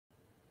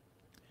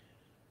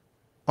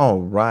All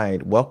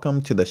right,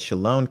 welcome to the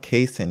Shalom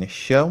Kaysen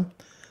Show.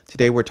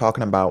 Today we're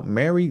talking about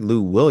Mary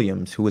Lou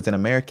Williams, who was an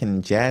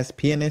American jazz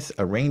pianist,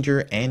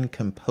 arranger, and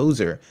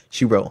composer.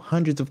 She wrote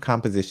hundreds of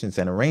compositions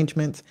and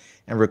arrangements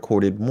and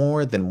recorded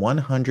more than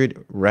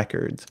 100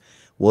 records.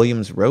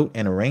 Williams wrote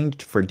and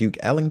arranged for Duke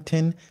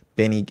Ellington,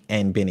 Benny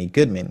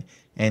Goodman,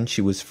 and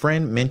she was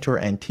friend, mentor,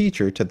 and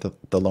teacher to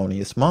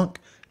Thelonious Monk,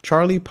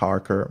 Charlie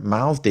Parker,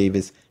 Miles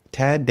Davis,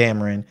 Tad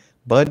Dameron,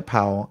 Bud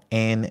Powell,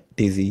 and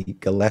Dizzy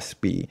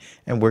Gillespie.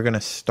 And we're going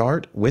to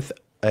start with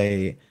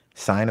a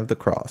sign of the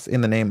cross. In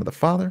the name of the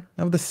Father,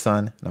 of the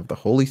Son, and of the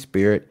Holy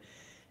Spirit.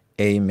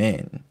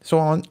 Amen. So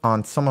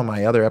on some of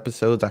my other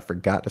episodes, I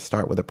forgot to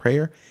start with a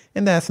prayer,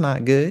 and that's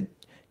not good,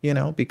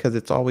 because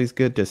it's always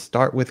good to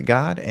start with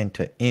God and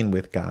to end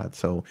with God.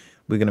 So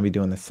we're going to be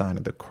doing the sign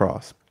of the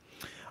cross.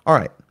 All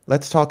right,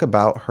 let's talk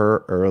about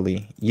her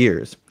early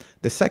years.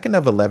 The second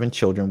of 11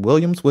 children,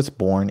 Williams was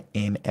born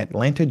in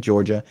Atlanta,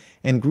 Georgia,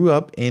 and grew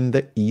up in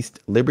the East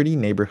Liberty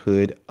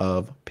neighborhood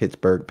of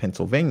Pittsburgh,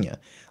 Pennsylvania.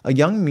 A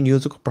young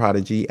musical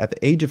prodigy, at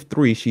the age of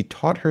 3, she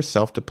taught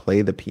herself to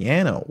play the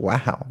piano.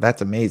 Wow,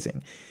 that's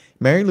amazing.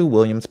 Mary Lou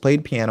Williams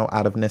played piano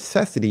out of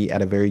necessity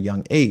at a very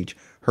young age.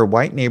 Her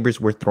white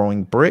neighbors were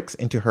throwing bricks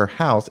into her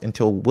house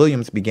until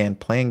Williams began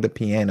playing the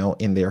piano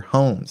in their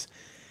homes.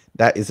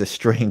 That is a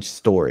strange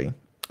story.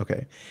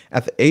 Okay.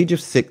 At the age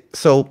of 6,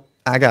 so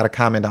I got to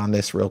comment on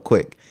this real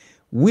quick.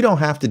 We don't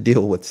have to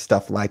deal with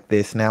stuff like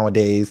this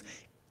nowadays.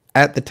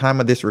 At the time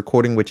of this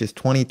recording, which is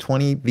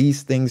 2020,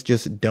 these things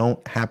just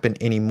don't happen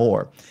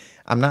anymore.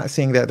 I'm not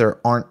saying that there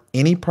aren't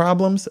any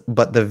problems,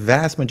 but the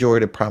vast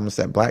majority of problems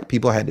that Black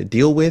people had to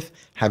deal with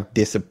have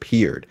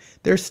disappeared.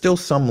 There's still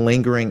some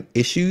lingering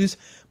issues,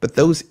 but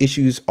those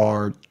issues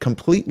are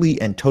completely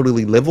and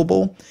totally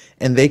livable,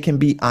 and they can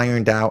be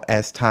ironed out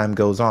as time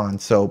goes on.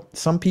 So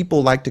some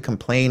people like to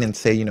complain and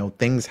say,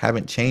 things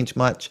haven't changed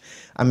much.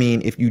 I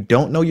mean, if you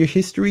don't know your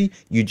history,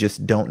 you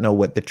just don't know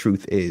what the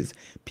truth is.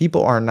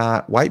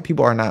 White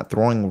people are not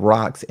throwing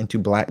rocks into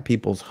Black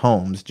people's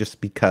homes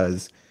just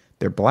because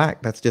they're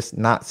Black. That's just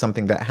not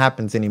something that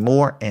happens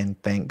anymore, and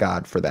thank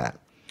God for that.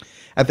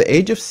 At the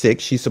age of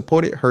 6, she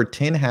supported her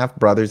 10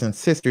 half-brothers and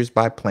sisters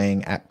by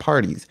playing at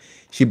parties.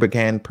 She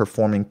began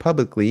performing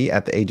publicly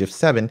at the age of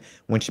 7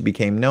 when she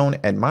became known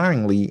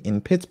admiringly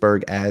in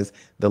Pittsburgh as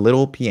the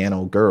Little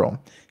Piano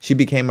Girl. She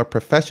became a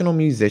professional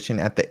musician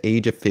at the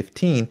age of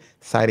 15,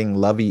 citing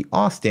Lovey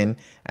Austin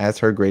as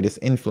her greatest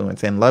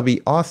influence. And Lovey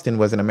Austin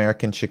was an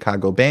American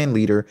Chicago band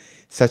leader,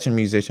 session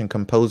musician,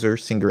 composer,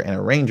 singer, and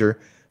arranger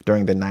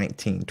during the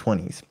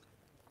 1920s.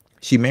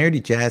 She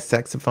married jazz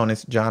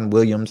saxophonist John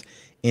Williams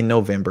in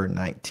November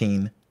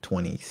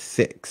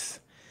 1926.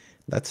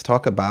 Let's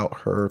talk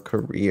about her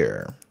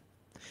career.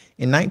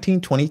 In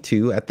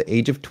 1922, at the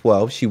age of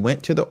 12, she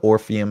went to the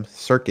Orpheum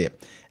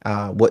Circuit,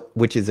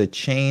 which is a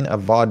chain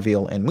of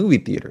vaudeville and movie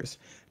theaters.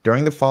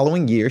 During the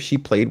following year, she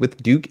played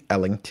with Duke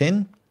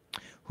Ellington,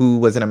 who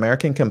was an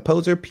American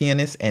composer,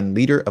 pianist, and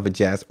leader of a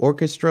jazz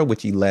orchestra,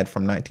 which he led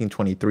from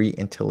 1923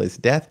 until his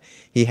death.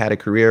 He had a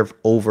career of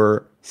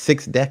over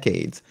 6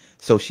 decades.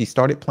 So she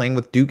started playing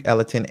with Duke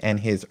Ellington and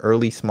his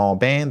early small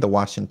band, the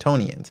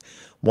Washingtonians.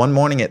 One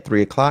morning at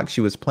 3 o'clock,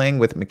 she was playing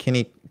with the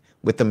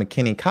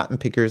McKinney Cotton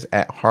Pickers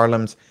at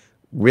Harlem's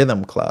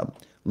Rhythm Club.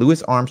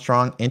 Louis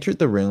Armstrong entered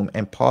the room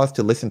and paused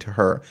to listen to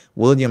her.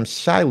 Williams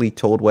shyly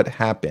told what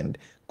happened.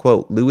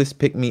 Quote, "Louis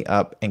picked me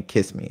up and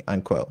kissed me,"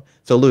 unquote.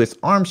 So Louis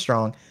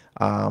Armstrong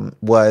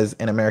was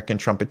an American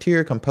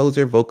trumpeter,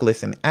 composer,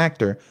 vocalist, and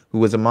actor who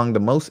was among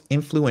the most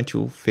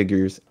influential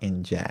figures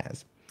in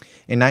jazz.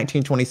 In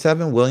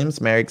 1927,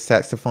 Williams married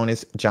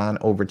saxophonist John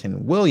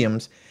Overton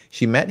Williams.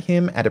 She met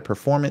him at a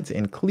performance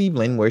in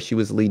Cleveland where she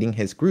was leading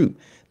his group,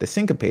 the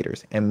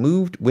Syncopators, and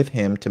moved with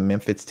him to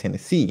Memphis,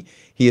 Tennessee.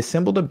 He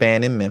assembled a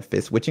band in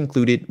Memphis, which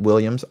included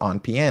Williams on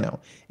piano.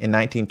 In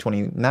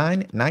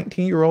 1929,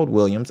 19-year-old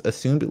Williams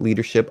assumed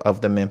leadership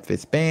of the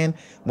Memphis band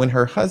when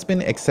her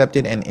husband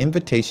accepted an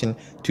invitation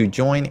to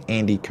join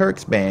Andy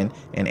Kirk's band,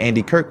 and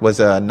Andy Kirk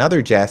was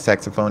another jazz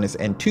saxophonist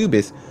and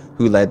tubist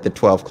who led the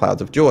 12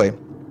 Clouds of Joy.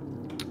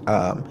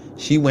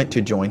 She went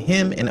to join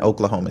him in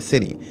Oklahoma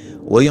City.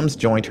 Williams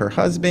joined her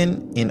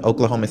husband in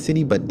Oklahoma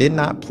City but did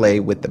not play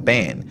with the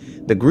band.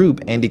 The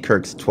group, Andy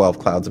Kirk's 12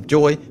 Clouds of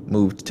Joy,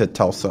 moved to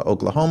Tulsa,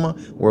 Oklahoma,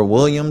 where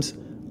Williams,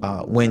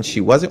 when she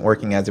wasn't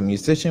working as a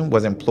musician,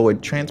 was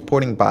employed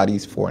transporting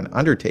bodies for an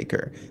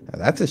undertaker. Now,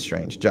 that's a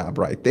strange job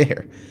right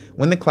there.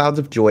 When the Clouds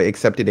of Joy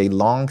accepted a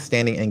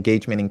long-standing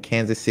engagement in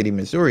Kansas City,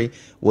 Missouri,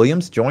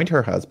 Williams joined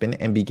her husband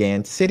and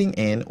began sitting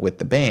in with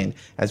the band,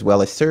 as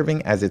well as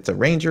serving as its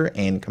arranger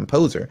and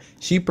composer.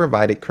 She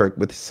provided Kirk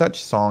with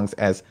such songs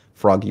as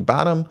Froggy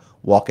Bottom,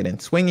 Walkin' and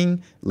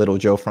Swinging, Little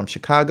Joe from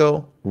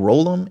Chicago,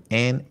 Roll 'em,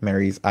 and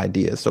Mary's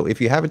Ideas. So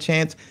if you have a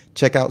chance,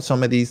 check out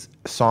some of these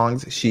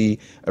songs. She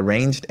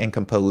arranged and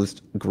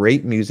composed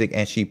great music,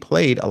 and she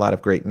played a lot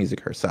of great music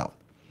herself.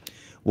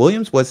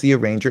 Williams was the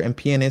arranger and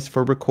pianist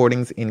for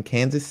recordings in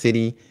Kansas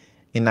City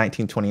in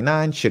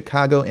 1929,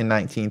 Chicago in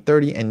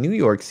 1930, and New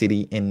York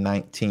City in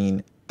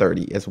 1931.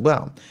 1930 as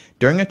well.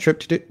 During a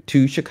trip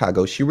to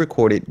Chicago, she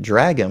recorded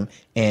Drag 'Em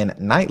and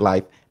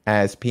Nightlife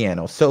as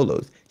piano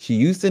solos. She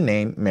used the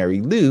name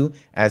Mary Lou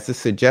as the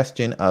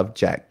suggestion of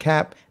Jack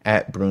Kapp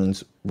at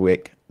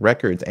Brunswick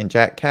Records, and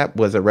Jack Kapp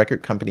was a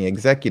record company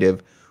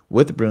executive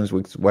with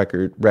Brunswick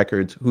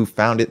Records who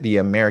founded the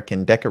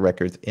American Decca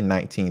Records in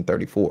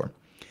 1934.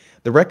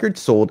 The record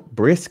sold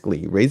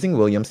briskly, raising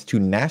Williams to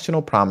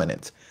national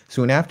prominence.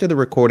 Soon after the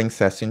recording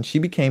session, she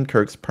became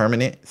Kirk's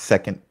permanent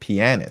second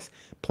pianist,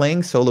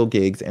 playing solo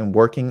gigs and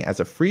working as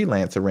a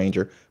freelance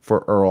arranger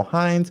for Earl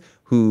Hines,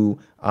 who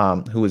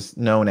was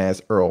known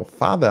as Earl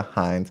Father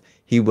Hines.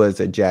 He was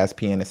a jazz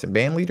pianist and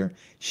bandleader.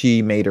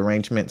 She made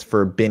arrangements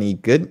for Benny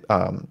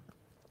Goodman,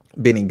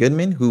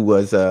 who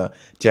was a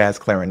jazz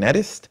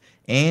clarinetist,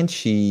 and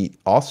she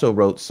also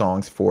wrote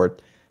songs for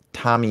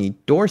Tommy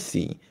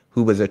Dorsey,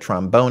 who was a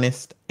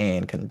trombonist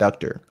and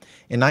conductor.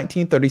 In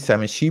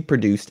 1937, she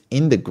produced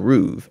In the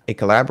Groove, a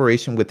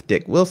collaboration with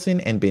Dick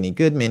Wilson, and Benny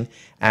Goodman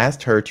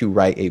asked her to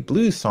write a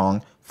blues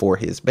song for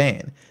his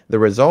band. The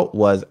result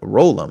was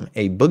Roll 'Em,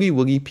 a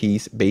boogie-woogie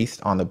piece based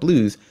on the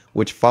blues,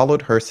 which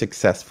followed her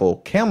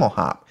successful Camel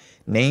Hop,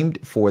 named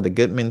for the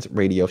Goodman's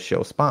radio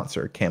show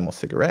sponsor, Camel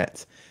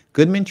Cigarettes.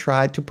 Goodman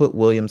tried to put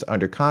Williams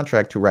under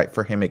contract to write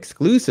for him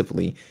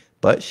exclusively,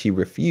 but she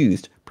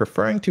refused,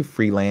 preferring to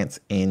freelance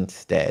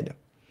instead.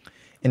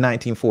 In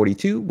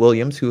 1942,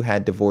 Williams, who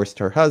had divorced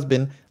her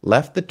husband,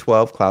 left the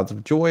 12 Clouds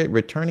of Joy,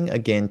 returning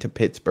again to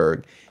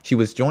Pittsburgh. She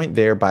was joined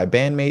there by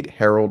bandmate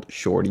Harold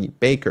Shorty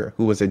Baker,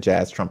 who was a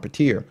jazz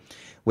trumpeter,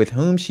 with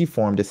whom she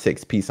formed a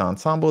six-piece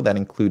ensemble that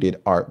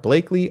included Art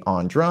Blakely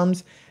on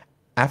drums.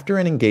 After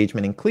an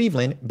engagement in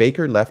Cleveland,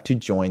 Baker left to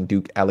join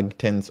Duke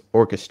Ellington's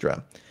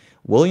orchestra.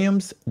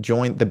 Williams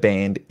joined the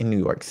band in New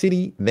York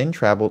City, then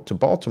traveled to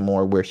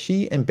Baltimore, where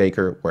she and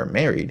Baker were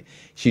married.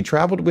 She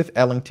traveled with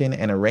Ellington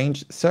and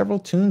arranged several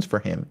tunes for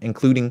him,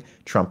 including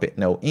Trumpet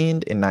No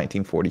End in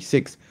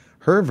 1946,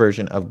 her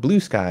version of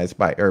Blue Skies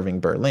by Irving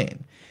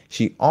Berlin.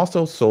 She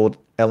also sold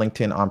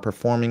Ellington on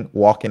performing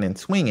Walkin' and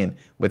Swingin'.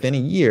 Within a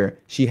year,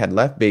 she had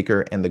left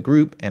Baker and the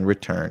group and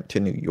returned to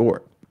New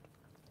York.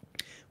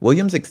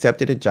 Williams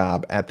accepted a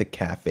job at the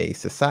Cafe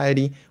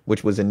Society,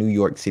 which was a New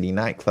York City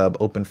nightclub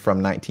open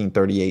from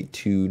 1938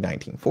 to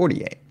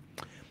 1948.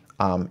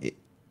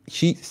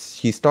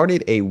 She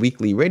started a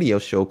weekly radio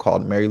show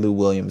called Mary Lou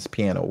Williams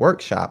Piano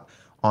Workshop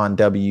on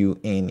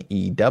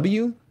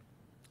WNEW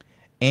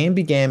and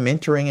began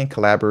mentoring and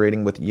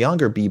collaborating with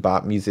younger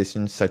bebop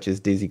musicians such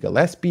as Dizzy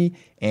Gillespie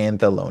and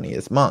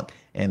Thelonious Monk.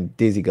 And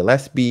Dizzy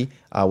Gillespie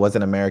was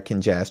an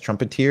American jazz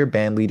trumpeter,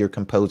 bandleader,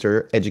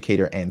 composer,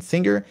 educator, and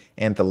singer.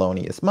 And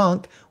Thelonious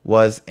Monk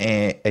was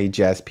a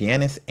jazz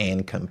pianist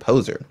and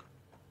composer.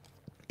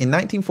 In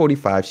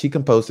 1945, she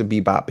composed a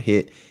bebop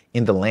hit,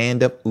 In the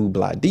Land of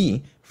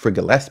Oobla-Dee, for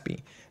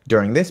Gillespie.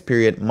 During this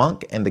period,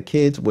 Monk and the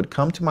kids would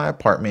come to my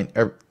apartment.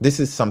 This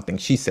is something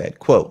she said,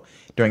 quote,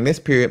 "During this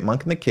period,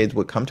 Monk and the kids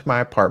would come to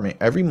my apartment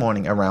every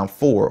morning around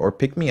 4 or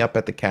pick me up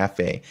at the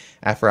cafe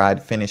after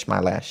I'd finished my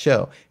last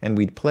show, and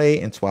we'd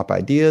play and swap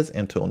ideas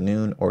until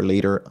noon or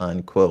later,"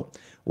 unquote.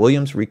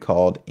 Williams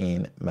recalled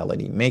in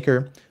Melody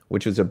Maker,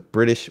 which was a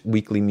British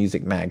weekly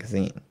music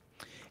magazine.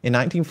 In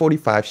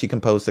 1945, she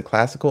composed the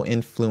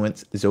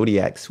classical-influenced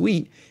Zodiac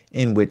Suite,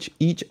 in which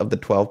each of the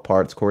 12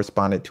 parts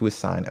corresponded to a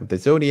sign of the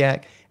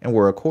zodiac and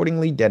were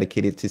accordingly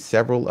dedicated to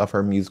several of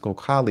her musical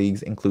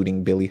colleagues,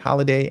 including Billie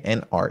Holiday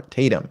and Art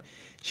Tatum.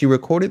 She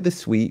recorded the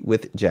suite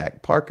with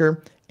Jack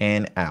Parker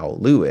and Al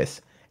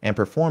Lewis and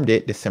performed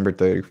it December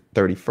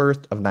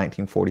 31st of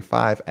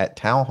 1945 at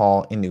Town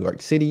Hall in New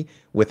York City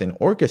with an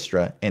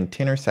orchestra and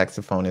tenor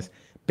saxophonist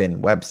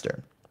Ben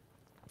Webster.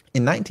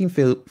 In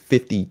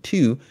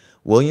 1952,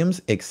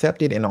 Williams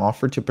accepted an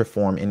offer to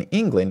perform in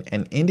England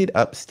and ended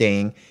up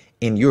staying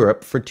in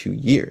Europe for 2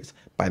 years.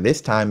 By this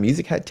time,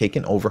 music had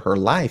taken over her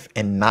life,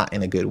 and not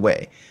in a good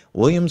way.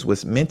 Williams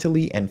was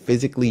mentally and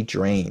physically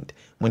drained.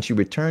 When she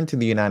returned to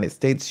the United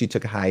States, she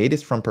took a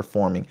hiatus from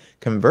performing,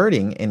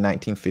 converting in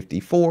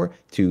 1954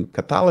 to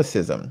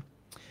Catholicism.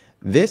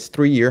 This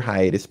 3-year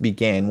hiatus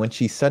began when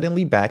she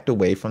suddenly backed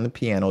away from the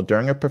piano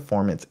during a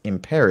performance in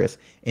Paris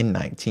in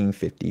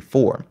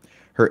 1954.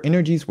 Her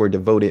energies were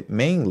devoted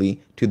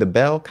mainly to the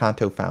Bel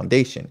Canto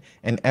Foundation,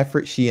 an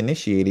effort she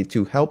initiated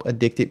to help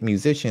addicted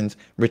musicians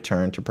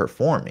return to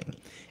performing.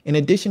 In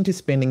addition to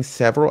spending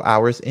several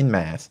hours in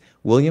Mass,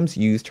 Williams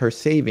used her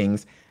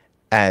savings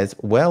as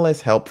well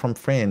as help from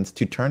friends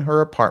to turn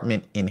her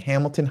apartment in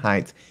Hamilton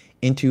Heights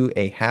into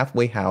a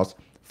halfway house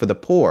for the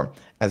poor,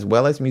 as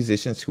well as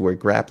musicians who were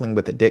grappling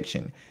with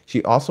addiction.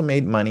 She also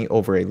made money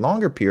over a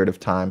longer period of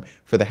time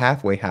for the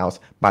halfway house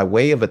by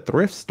way of a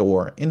thrift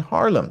store in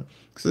Harlem.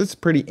 So this is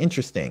pretty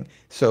interesting.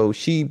 So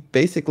she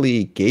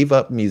basically gave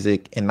up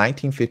music in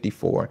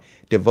 1954,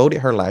 devoted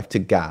her life to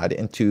God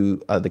and to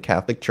the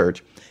Catholic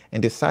Church,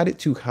 and decided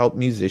to help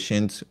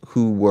musicians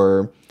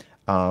who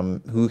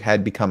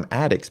had become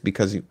addicts,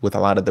 because with a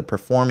lot of the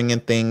performing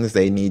and things,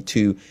 they need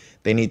to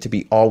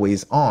be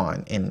always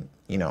on and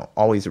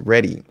always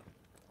ready.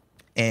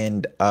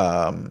 and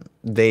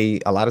they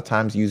a lot of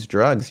times use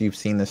drugs. You've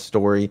seen this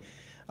story.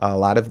 A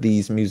lot of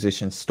these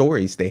musicians'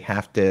 stories, they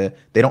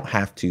don't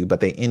have to, but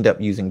they end up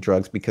using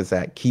drugs because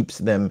that keeps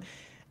them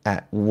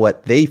at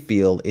what they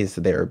feel is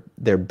their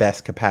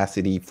best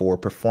capacity for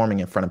performing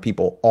in front of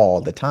people all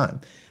the time.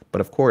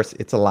 But of course,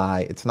 it's a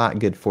lie. It's not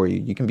good for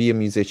you. You can be a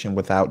musician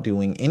without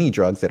doing any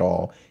drugs at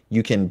all.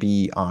 You can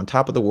be on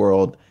top of the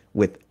world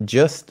with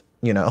just,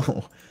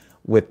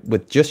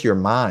 with just your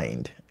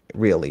mind,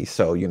 really.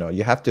 So,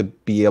 you have to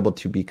be able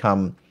to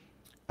become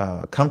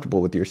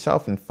comfortable with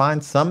yourself and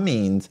find some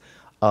means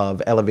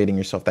of elevating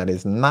yourself that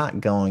is not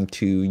going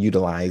to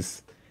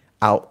utilize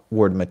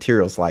outward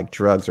materials like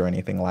drugs or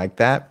anything like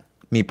that.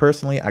 Me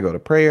personally, I go to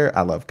prayer.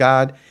 I love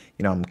God.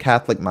 I'm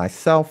Catholic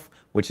myself,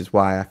 which is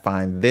why I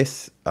find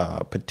this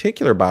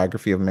particular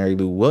biography of Mary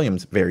Lou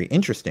Williams very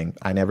interesting.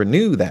 I never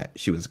knew that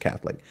she was a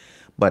Catholic,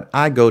 but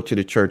I go to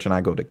the church and I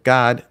go to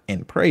God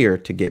in prayer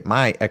to get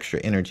my extra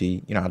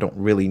energy. I don't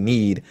really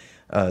need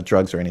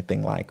drugs or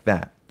anything like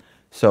that.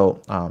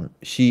 So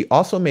she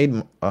also made,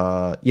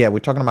 we're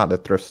talking about the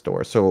thrift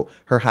store. So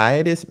her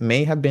hiatus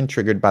may have been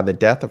triggered by the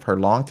death of her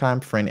longtime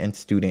friend and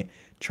student,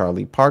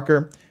 Charlie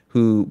Parker,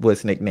 who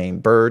was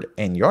nicknamed Bird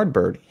and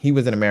Yardbird. He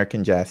was an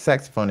American jazz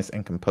saxophonist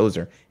and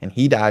composer, and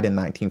he died in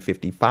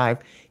 1955.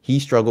 He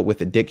struggled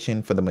with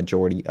addiction for the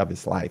majority of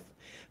his life.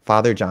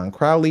 Father John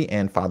Crowley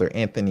and Father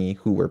Anthony,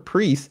 who were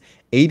priests,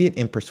 aided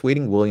in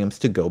persuading Williams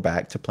to go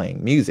back to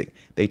playing music.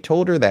 They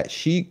told her that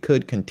she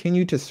could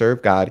continue to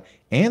serve God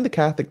and the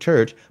Catholic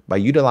Church by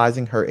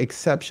utilizing her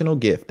exceptional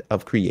gift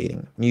of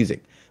creating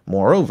music.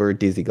 Moreover,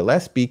 Dizzy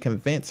Gillespie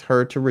convinced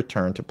her to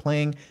return to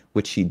playing,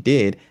 which she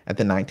did at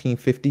the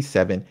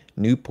 1957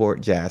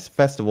 Newport Jazz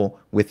Festival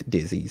with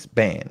Dizzy's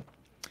band.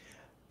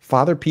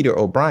 Father Peter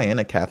O'Brien,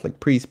 a Catholic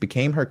priest,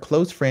 became her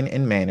close friend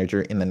and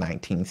manager in the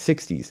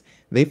 1960s.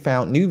 They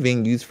found new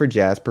venues for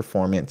jazz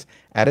performance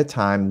at a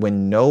time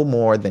when no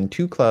more than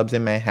 2 clubs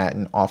in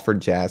Manhattan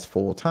offered jazz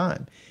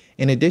full-time.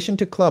 In addition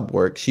to club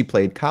work, she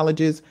played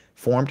colleges,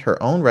 formed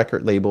her own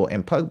record label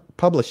and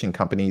publishing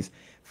companies,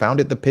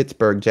 founded the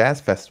Pittsburgh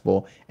Jazz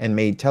Festival, and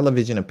made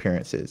television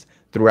appearances.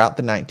 Throughout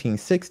the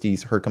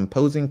 1960s, her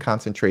composing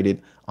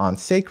concentrated on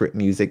sacred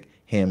music,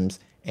 hymns,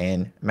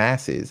 and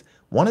masses.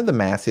 One of the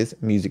masses,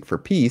 Music for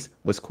Peace,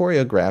 was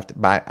choreographed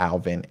by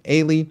Alvin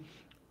Ailey,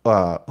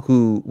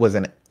 who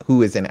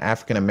is an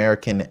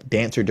African-American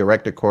dancer,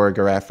 director,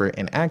 choreographer,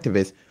 and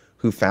activist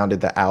who founded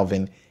the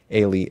Alvin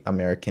Ailey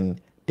American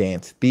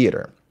Dance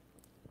Theater.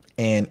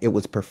 And it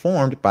was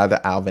performed by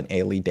the Alvin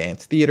Ailey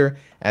Dance Theater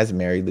as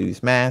Mary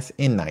Lou's Mass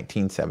in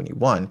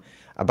 1971.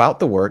 About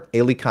the work,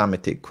 Ailey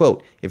commented,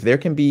 quote, "If there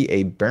can be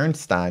a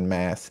Bernstein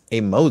Mass,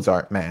 a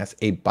Mozart Mass,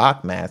 a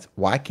Bach Mass,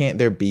 why can't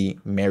there be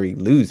Mary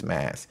Lou's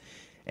Mass?"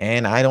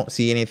 And I don't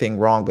see anything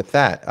wrong with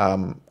that.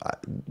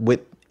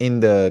 In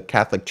the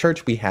Catholic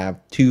Church, we have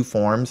 2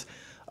 forms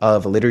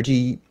of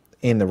liturgy.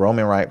 In the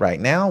Roman Rite right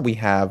now, we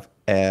have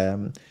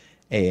an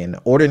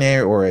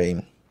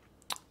ordinary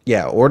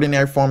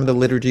ordinary form of the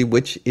liturgy,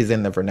 which is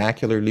in the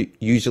vernacular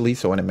usually.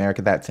 So in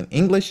America, that's in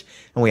English.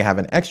 And we have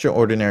an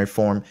extraordinary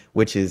form,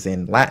 which is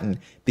in Latin.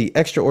 The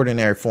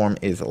extraordinary form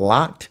is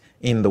locked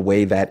in the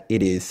way that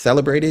it is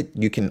celebrated.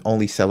 You can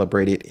only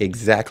celebrate it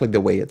exactly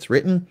the way it's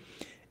written.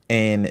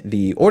 In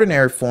the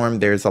ordinary form,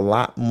 there's a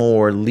lot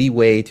more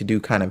leeway to do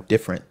kind of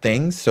different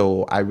things.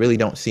 So I really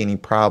don't see any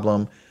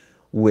problem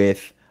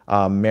with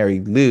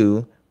Mary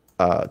Lou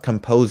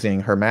composing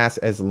her Mass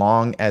as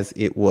long as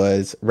it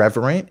was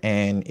reverent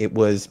and it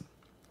was,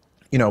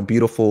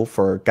 beautiful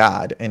for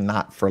God and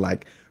not for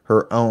like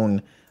her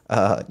own,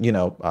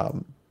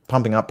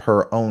 pumping up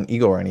her own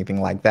ego or anything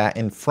like that.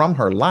 And from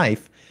her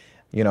life,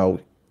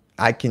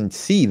 I can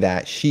see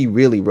that she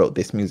really wrote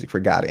this music for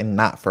God and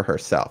not for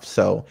herself.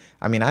 So,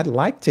 I'd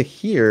like to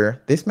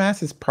hear, this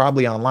Mass is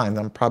probably online.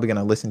 I'm probably going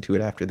to listen to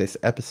it after this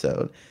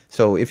episode.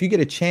 So if you get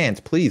a chance,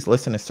 please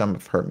listen to some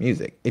of her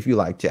music if you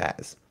like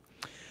jazz.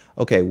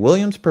 Okay,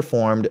 Williams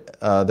performed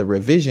the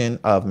revision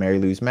of Mary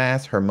Lou's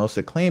Mass, her most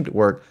acclaimed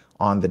work,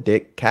 on the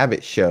Dick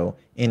Cavett Show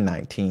in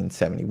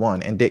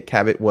 1971. And Dick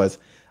Cavett was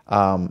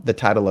the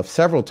title of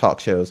several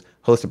talk shows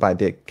hosted by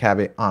Dick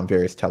Cavett on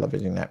various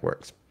television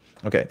networks.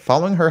 Okay,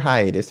 following her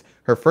hiatus,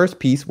 her first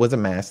piece was a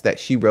Mass that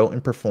she wrote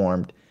and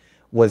performed,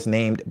 was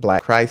named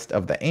Black Christ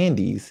of the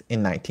Andes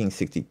in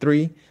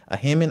 1963, a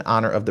hymn in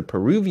honor of the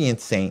Peruvian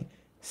saint,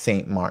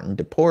 Saint Martin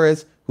de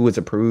Porres, who was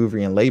a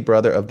Peruvian lay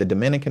brother of the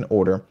Dominican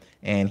order,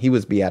 and he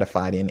was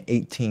beatified in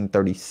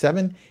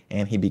 1837,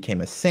 and he became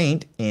a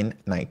saint in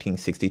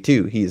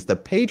 1962. He is the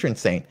patron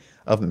saint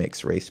of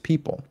mixed race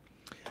people.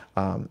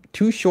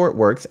 2 short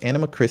works,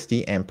 Anima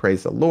Christi and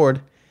Praise the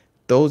Lord,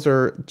 those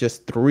are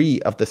just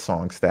 3 of the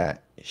songs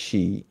that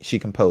she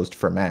composed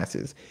for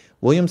masses.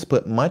 Williams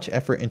put much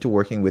effort into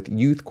working with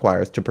youth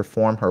choirs to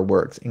perform her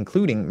works,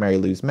 including Mary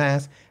Lou's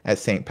Mass at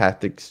St.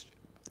 Patrick's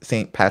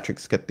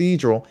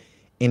Cathedral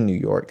in New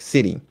York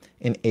City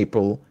in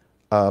April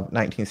of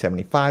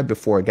 1975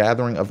 before a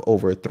gathering of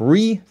over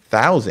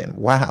 3,000.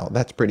 Wow,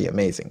 that's pretty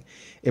amazing.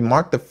 It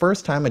marked the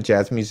first time a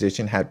jazz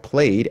musician had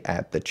played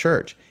at the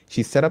church.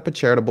 She set up a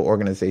charitable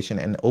organization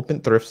and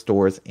opened thrift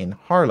stores in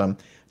Harlem,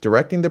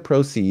 directing the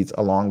proceeds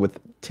along with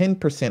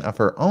 10% of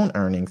her own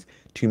earnings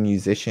to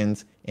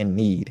musicians in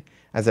need.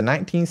 As a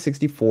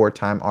 1964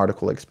 Time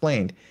article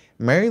explained,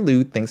 Mary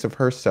Lou thinks of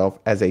herself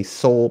as a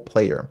soul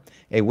player,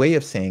 a way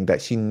of saying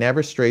that she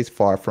never strays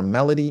far from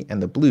melody and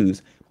the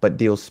blues, but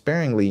deals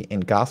sparingly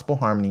in gospel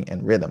harmony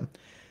and rhythm.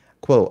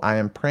 Quote, I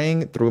am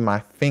praying through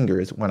my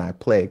fingers when I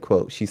play,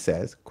 quote, she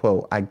says,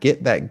 quote, I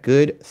get that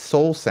good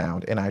soul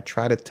sound and I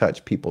try to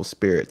touch people's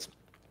spirits.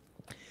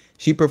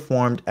 She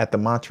performed at the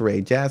Monterey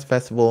Jazz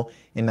Festival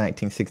in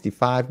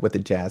 1965 with the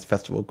Jazz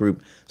Festival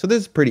Group. So this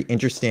is pretty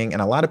interesting,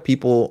 and a lot of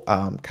people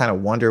kind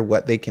of wonder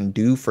what they can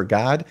do for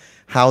God,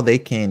 how they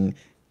can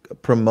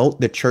promote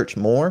the church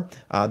more.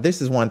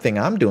 This is one thing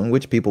I'm doing,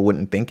 which people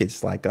wouldn't think.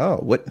 It's like, oh,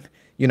 what?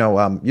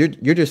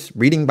 You're just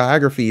reading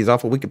biographies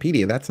off of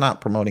Wikipedia. That's not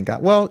promoting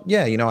God. Well,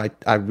 yeah,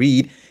 I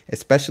read,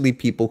 especially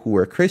people who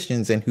are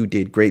Christians and who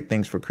did great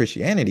things for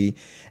Christianity.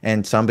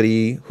 And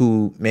somebody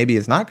who maybe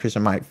is not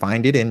Christian might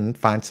find it and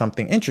find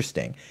something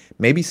interesting.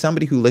 Maybe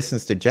somebody who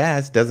listens to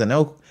jazz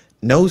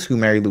knows who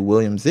Mary Lou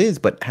Williams is,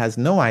 but has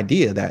no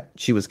idea that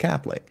she was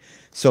Catholic.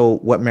 So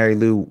what Mary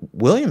Lou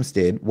Williams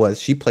did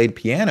was she played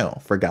piano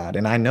for God.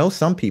 And I know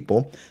some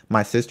people,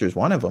 my sister's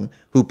one of them,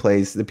 who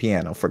plays the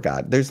piano for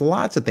God. There's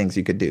lots of things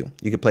you could do.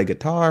 You could play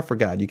guitar for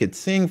God. You could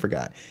sing for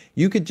God.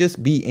 You could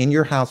just be in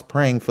your house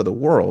praying for the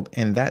world.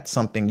 And that's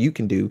something you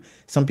can do.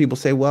 Some people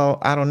say, well,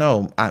 I don't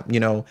know.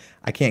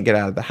 I can't get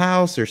out of the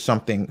house or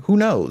something. Who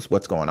knows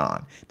what's going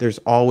on? There's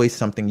always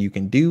something you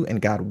can do. And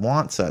God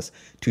wants us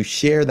to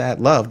share that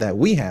love that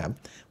we have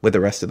with the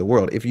rest of the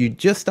world. If you're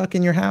just stuck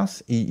in your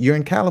house, you're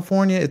in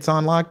California, it's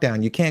on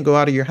lockdown, you can't go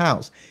out of your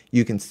house,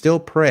 you can still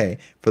pray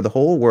for the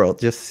whole world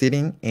just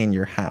sitting in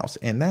your house.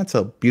 And that's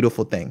a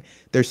beautiful thing.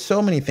 There's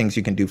so many things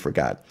you can do for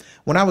God.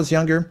 When I was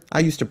younger, I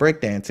used to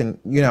break dance, and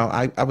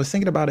I was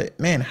thinking about it,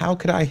 man, how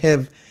could I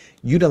have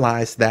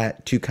utilized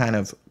that to kind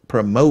of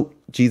promote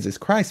Jesus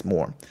Christ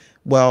more?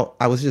 Well,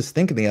 I was just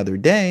thinking the other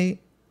day,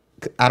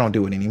 I don't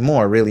do it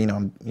anymore, really.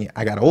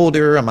 I got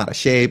older, I'm out of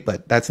shape,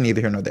 but that's neither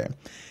here nor there.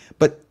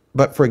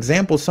 But for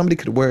example, somebody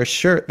could wear a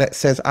shirt that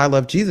says, I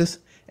love Jesus.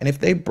 And if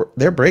they're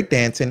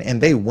breakdancing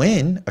and they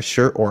win a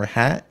shirt or a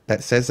hat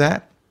that says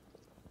that,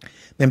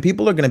 then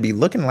people are going to be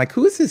looking like,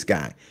 who is this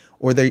guy?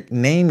 Or they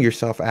name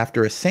yourself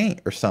after a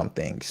saint or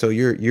something. So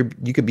you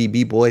could be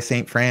B-Boy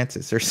St.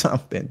 Francis or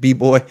something.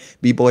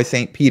 B-Boy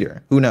St.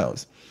 Peter, who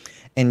knows?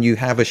 And you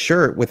have a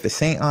shirt with the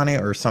saint on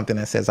it or something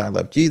that says, I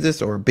love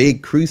Jesus, or a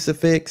big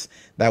crucifix.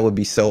 That would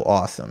be so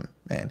awesome,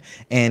 man.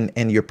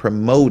 And you're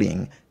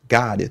promoting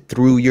God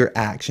through your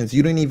actions.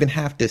 You don't even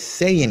have to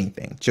say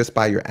anything, just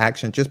by your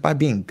actions, just by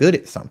being good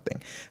at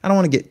something. I don't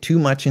want to get too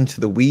much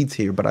into the weeds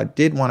here, but I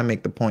did want to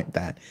make the point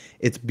that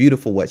it's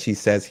beautiful what she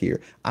says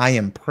here. I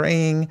am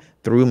praying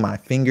through my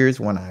fingers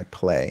when I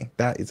play.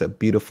 That is a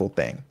beautiful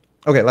thing.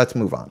 Okay, let's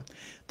move on.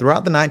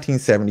 Throughout the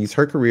 1970s,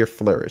 her career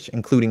flourished,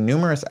 including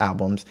numerous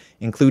albums,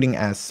 including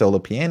as solo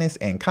pianist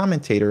and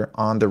commentator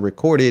on the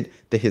recorded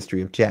The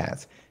History of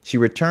Jazz. She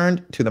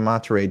returned to the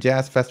Monterey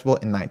Jazz Festival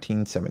in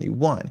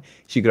 1971.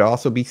 She could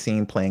also be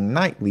seen playing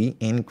nightly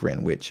in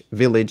Greenwich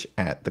Village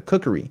at the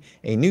Cookery,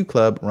 a new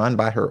club run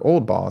by her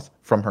old boss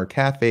from her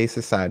Cafe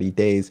Society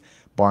days,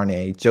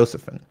 Barney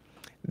Josephine.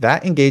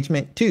 That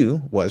engagement,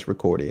 too, was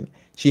recorded.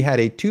 She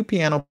had a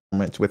two-piano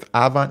performance with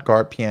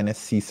avant-garde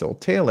pianist Cecil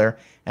Taylor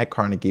at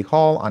Carnegie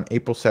Hall on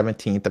April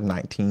 17th of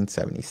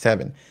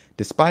 1977.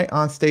 Despite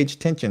onstage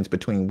tensions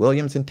between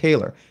Williams and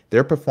Taylor,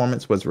 their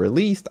performance was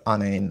released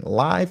on a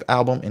live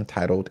album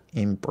entitled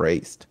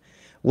Embraced.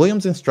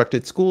 Williams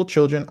instructed school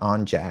children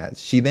on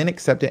jazz. She then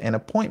accepted an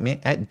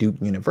appointment at Duke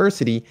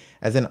University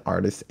as an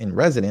artist in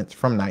residence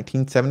from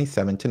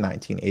 1977 to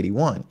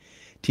 1981,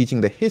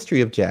 teaching the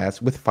history of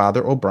jazz with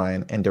Father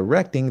O'Brien and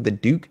directing the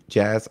Duke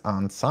Jazz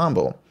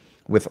Ensemble.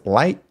 With a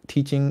light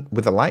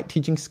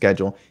teaching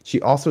schedule, she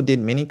also did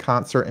many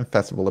concert and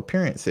festival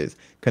appearances,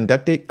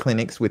 conducted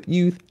clinics with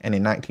youth, and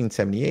in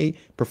 1978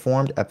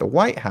 performed at the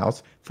White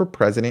House for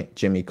President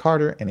Jimmy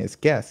Carter and his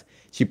guests.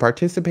 She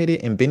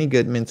participated in Benny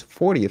Goodman's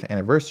 40th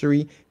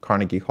anniversary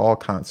Carnegie Hall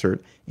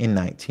concert in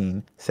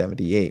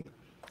 1978.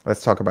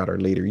 Let's talk about her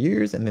later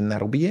years, and then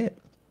that'll be it.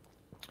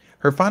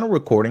 Her final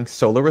recording,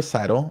 Solo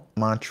Recital,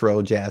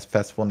 Montreux Jazz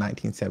Festival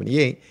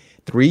 1978,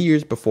 3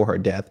 years before her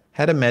death,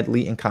 had a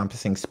medley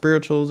encompassing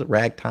spirituals,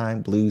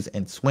 ragtime, blues,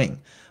 and swing.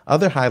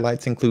 Other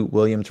highlights include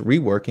Williams'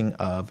 reworking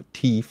of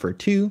Tea for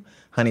Two,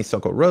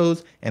 Honeysuckle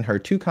Rose, and her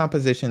two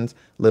compositions,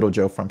 Little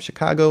Joe from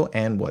Chicago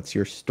and What's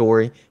Your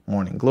Story,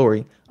 Morning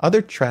Glory.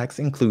 Other tracks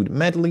include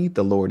Medley,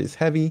 The Lord is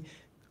Heavy,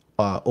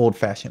 Old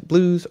Fashioned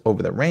Blues,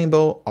 Over the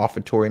Rainbow,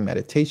 Offertory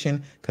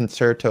Meditation,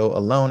 Concerto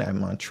Alone at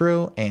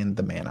Montreux, and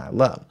The Man I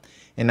Love.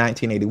 In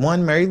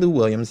 1981, Mary Lou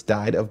Williams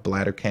died of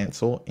bladder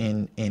cancer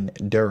in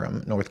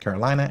Durham, North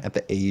Carolina, at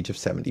the age of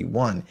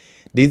 71.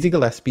 Dizzy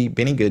Gillespie,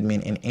 Benny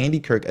Goodman, and Andy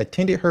Kirk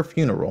attended her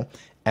funeral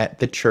at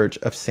the Church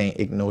of St.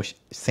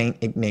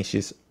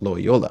 Ignatius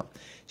Loyola.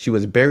 She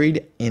was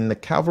buried in the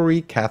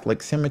Calvary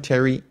Catholic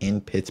Cemetery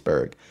in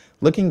Pittsburgh.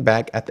 Looking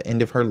back at the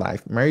end of her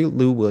life, Mary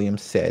Lou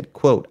Williams said,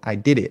 quote, "I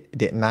did it,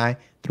 didn't I?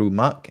 Through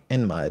muck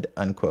and mud,"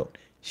 unquote.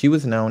 She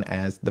was known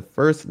as the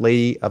first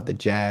lady of the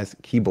jazz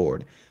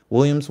keyboard.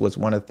 Williams was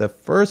one of the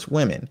first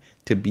women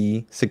to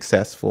be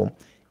successful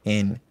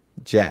in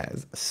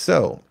jazz.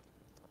 So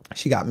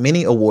she got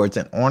many awards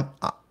and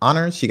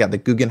honors. She got the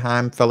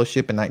Guggenheim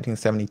Fellowship in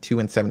 1972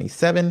 and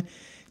 77.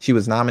 She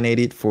was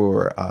nominated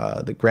for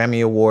the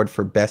Grammy Award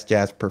for Best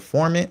Jazz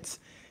Performance.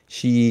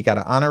 She got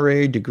an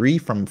honorary degree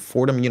from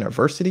Fordham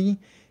University,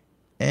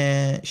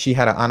 and she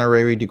had an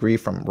honorary degree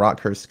from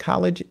Rockhurst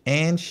College,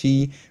 and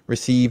she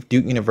received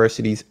Duke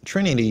University's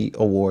Trinity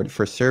Award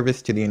for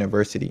service to the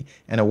university,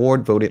 an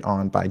award voted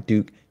on by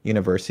Duke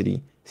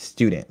University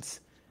students.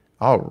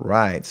 All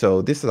right,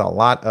 so this is a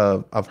lot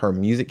of her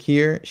music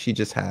here. She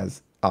just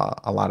has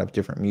a lot of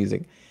different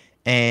music.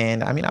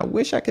 And I mean, I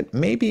wish I could,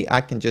 maybe I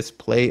can just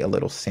play a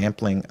little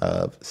sampling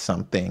of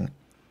something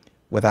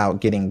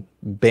without getting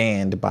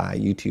banned by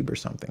YouTube or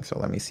something. So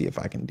let me see if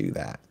I can do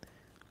that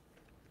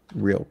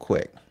real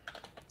quick.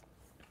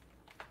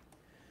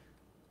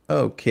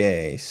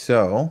 Okay,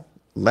 so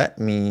let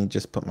me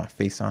just put my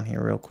face on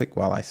here real quick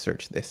while I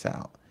search this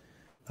out.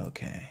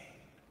 Okay.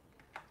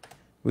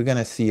 We're going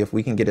to see if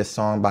we can get a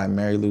song by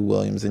Mary Lou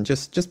Williams and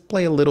just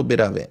play a little bit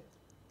of it.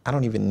 I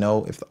don't even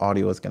know if the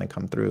audio is going to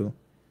come through.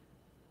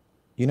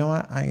 You know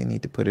what? I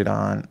need to put it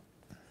on.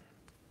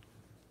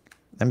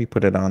 Let me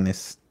put it on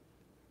this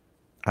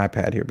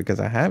iPad here because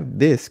I have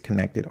this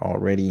connected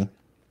already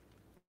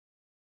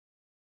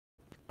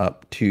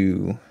up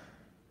to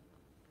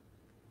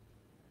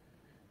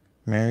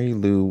Mary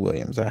Lou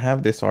Williams. I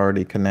have this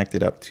already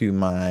connected up to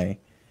my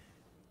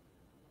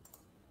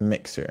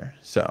mixer.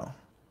 So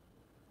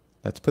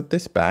let's put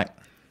this back.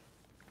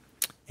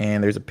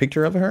 And there's a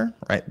picture of her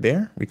right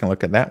there. We can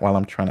look at that while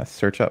I'm trying to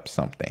search up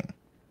something.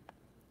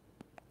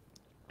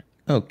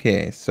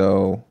 Okay,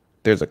 so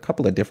there's a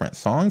couple of different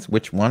songs.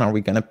 Which one are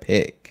we going to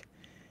pick?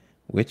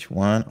 Which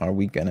one are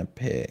we going to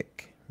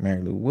pick?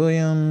 Mary Lou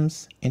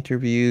Williams,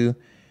 interview,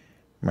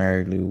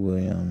 Mary Lou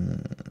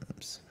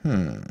Williams.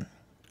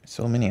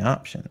 So many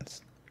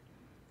options.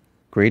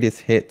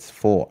 Greatest hits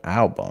full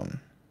album.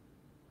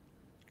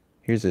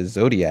 Here's a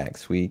Zodiac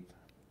suite.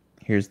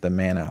 Here's The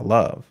Man I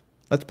Love.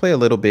 Let's play a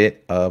little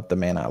bit of The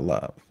Man I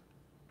Love.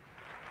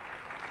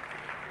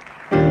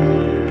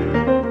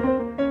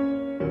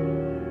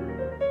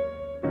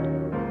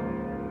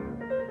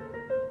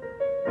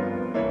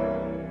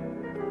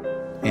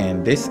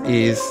 And this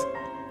is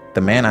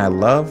The Man I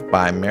Love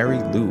by Mary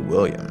Lou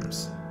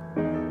Williams.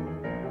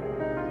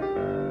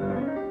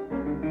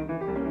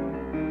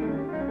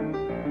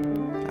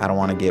 I don't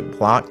want to get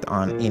blocked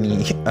on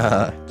any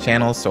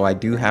channels, so I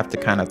do have to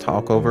kind of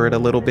talk over it a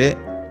little bit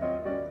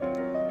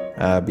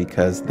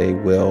because they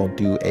will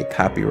do a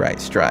copyright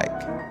strike.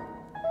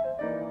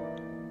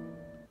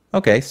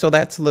 Okay, so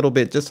that's a little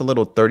bit, just a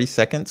little 30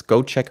 seconds.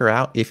 Go check her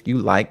out if you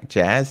like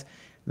jazz.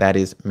 That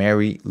is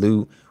Mary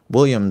Lou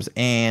Williams.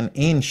 And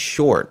in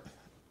short,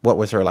 what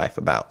was her life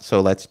about?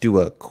 So let's do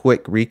a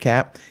quick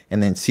recap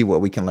and then see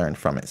what we can learn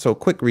from it. So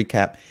quick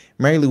recap,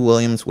 Mary Lou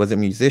Williams was a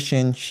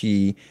musician.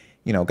 She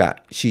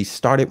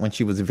started when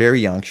she was very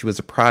young. She was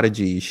a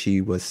prodigy.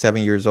 She was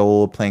 7 years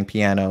old playing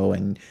piano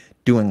and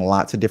doing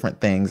lots of different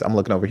things. I'm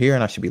looking over here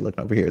and I should be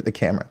looking over here at the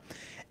camera.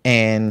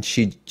 And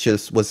she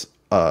just was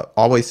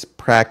always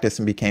practiced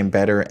and became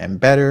better and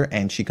better.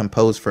 And she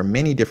composed for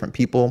many different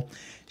people.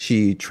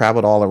 She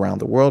traveled all around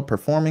the world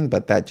performing,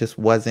 but that just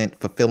wasn't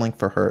fulfilling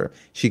for her.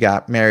 She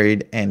got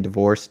married and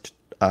divorced,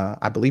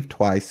 I believe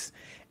twice.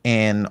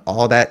 And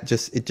all that,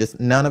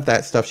 none of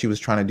that stuff she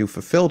was trying to do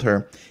fulfilled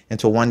her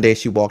until one day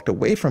she walked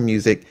away from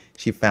music.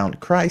 She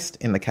found Christ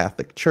in the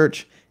Catholic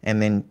Church.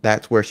 And then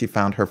that's where she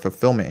found her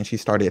fulfillment. And she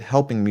started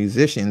helping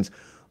musicians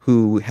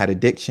who had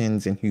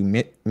addictions and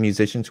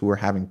musicians who were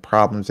having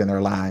problems in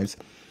their lives.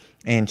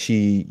 And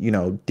she,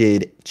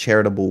 did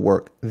charitable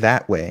work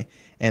that way.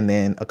 And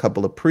then a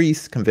couple of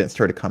priests convinced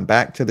her to come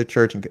back to the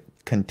church and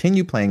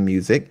continue playing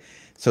music.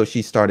 So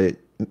she started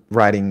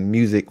writing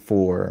music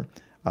for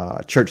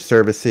church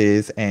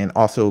services and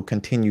also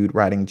continued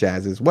writing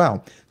jazz as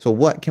well. So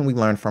what can we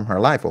learn from her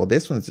life? Well,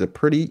 this one's a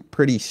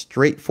pretty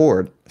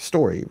straightforward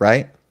story,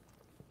 right?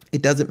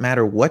 It doesn't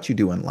matter what you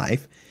do in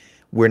life.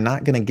 We're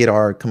not going to get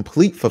our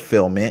complete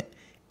fulfillment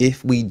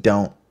if we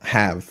don't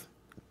have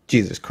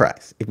Jesus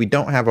Christ. If we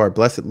don't have our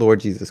blessed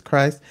Lord Jesus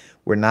Christ,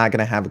 we're not going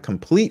to have a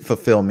complete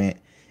fulfillment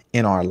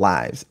in our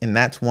lives. And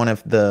that's one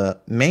of the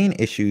main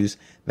issues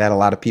that a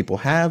lot of people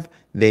have.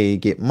 They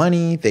get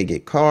money, they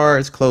get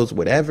cars, clothes,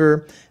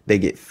 whatever, they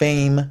get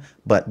fame,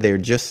 but they're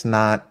just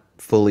not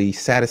fully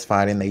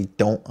satisfied and they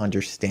don't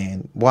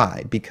understand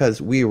why.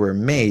 Because we were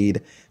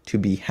made to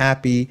be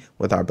happy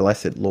with our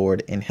blessed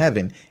Lord in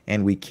heaven.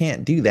 And we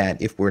can't do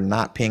that if we're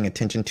not paying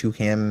attention to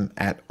him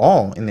at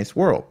all in this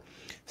world.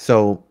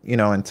 So,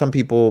 and some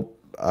people,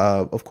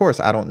 of course,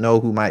 I don't know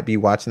who might be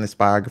watching this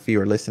biography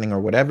or listening or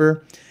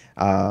whatever.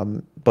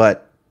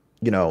 But,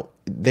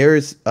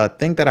 there's a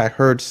thing that I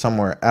heard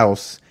somewhere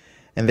else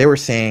And they were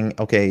saying,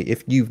 okay,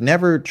 if you've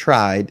never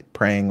tried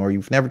praying, or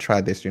you've never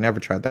tried this, you never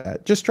tried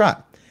that, just try.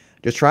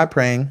 Just try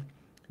praying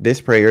this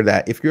prayer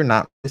that if you're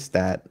not just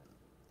that,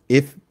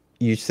 if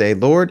you say,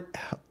 Lord,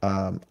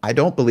 I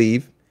don't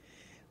believe,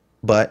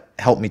 but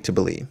help me to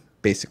believe.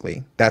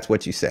 Basically, that's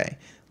what you say.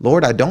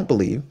 Lord, I don't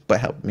believe, but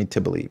help me to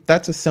believe.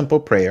 That's a simple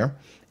prayer.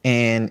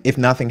 And if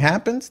nothing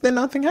happens, then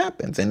nothing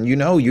happens. And you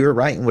know, you're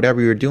right in whatever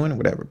you're doing,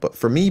 whatever. But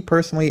for me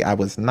personally, I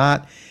was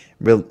not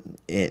real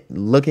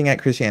looking at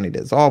Christianity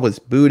as always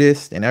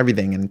Buddhist and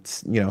everything.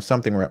 And, you know,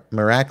 something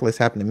miraculous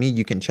happened to me.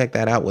 You can check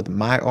that out with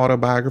my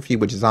autobiography,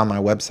 which is on my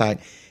website,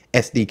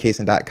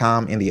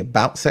 sdcason.com, in the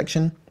About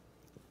section.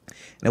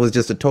 And it was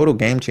just a total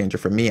game changer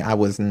for me. I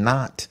was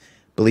not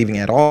believing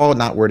at all,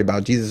 not worried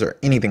about Jesus or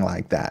anything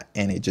like that.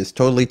 And it just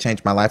totally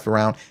changed my life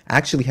around.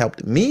 Actually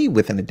helped me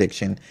with an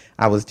addiction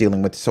I was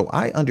dealing with. So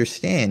I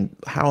understand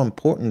how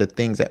important the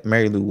things that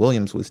Mary Lou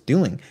Williams was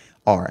doing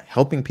are.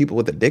 Helping people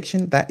with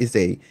addiction, that is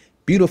a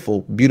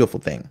beautiful, beautiful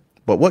thing.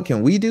 But what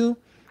can we do?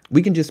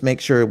 We can just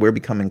make sure we're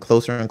becoming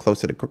closer and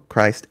closer to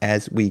Christ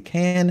as we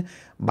can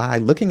by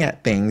looking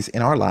at things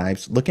in our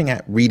lives, looking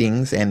at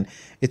readings, and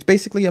it's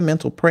basically a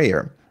mental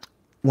prayer.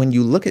 When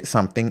you look at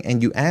something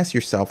and you ask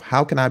yourself,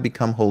 how can I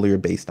become holier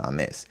based on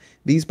this?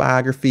 These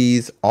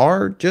biographies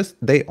are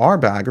they are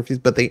biographies,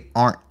 but they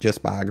aren't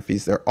just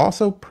biographies. They're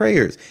also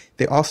prayers.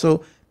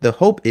 The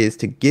hope is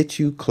to get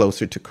you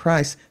closer to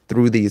Christ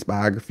through these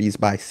biographies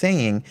by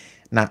saying,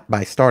 not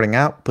by starting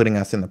out, putting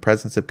us in the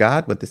presence of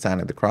God with the sign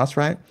of the cross,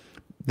 right?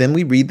 Then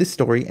we read the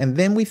story and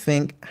then we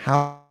think,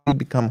 how do we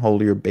become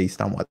holier based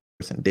on what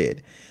the person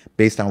did?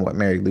 Based on what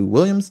Mary Lou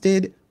Williams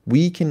did,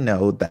 we can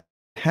know that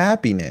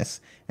happiness,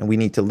 and we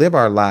need to live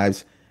our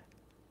lives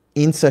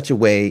in such a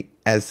way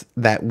as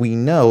that we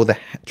know the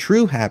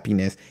true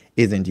happiness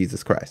is in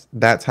Jesus Christ.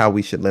 That's how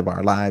we should live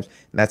our lives.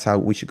 That's how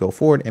we should go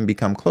forward and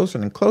become closer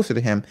and closer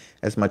to him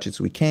as much as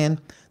we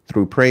can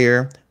through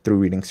prayer, through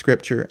reading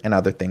scripture, and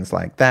other things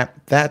like that.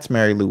 That's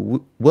Mary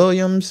Lou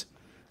Williams.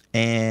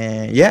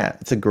 And yeah,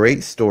 it's a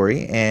great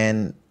story.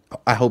 And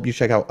I hope you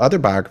check out other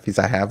biographies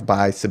I have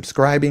by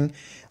subscribing.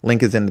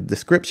 Link is in the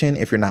description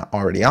if you're not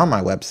already on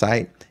my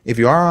website. If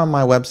you are on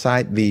my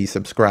website, the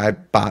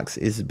subscribe box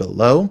is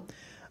below.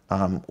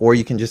 Or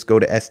you can just go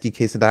to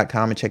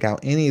sdcason.com and check out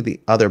any of the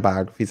other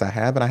biographies I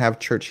have. And I have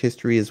church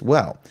history as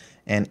well.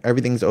 And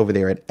everything's over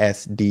there at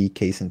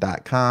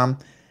sdcason.com.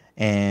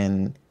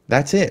 And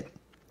that's it.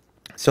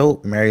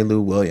 So, Mary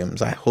Lou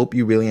Williams, I hope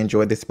you really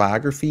enjoyed this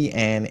biography.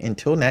 And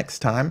until next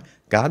time,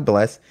 God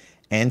bless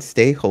and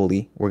stay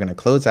holy. We're going to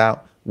close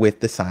out with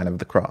the sign of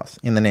the cross.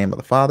 In the name of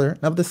the Father,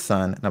 and of the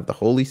Son, and of the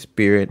Holy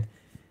Spirit.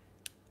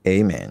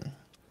 Amen.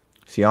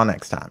 See y'all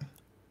next time.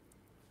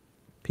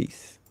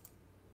 Peace.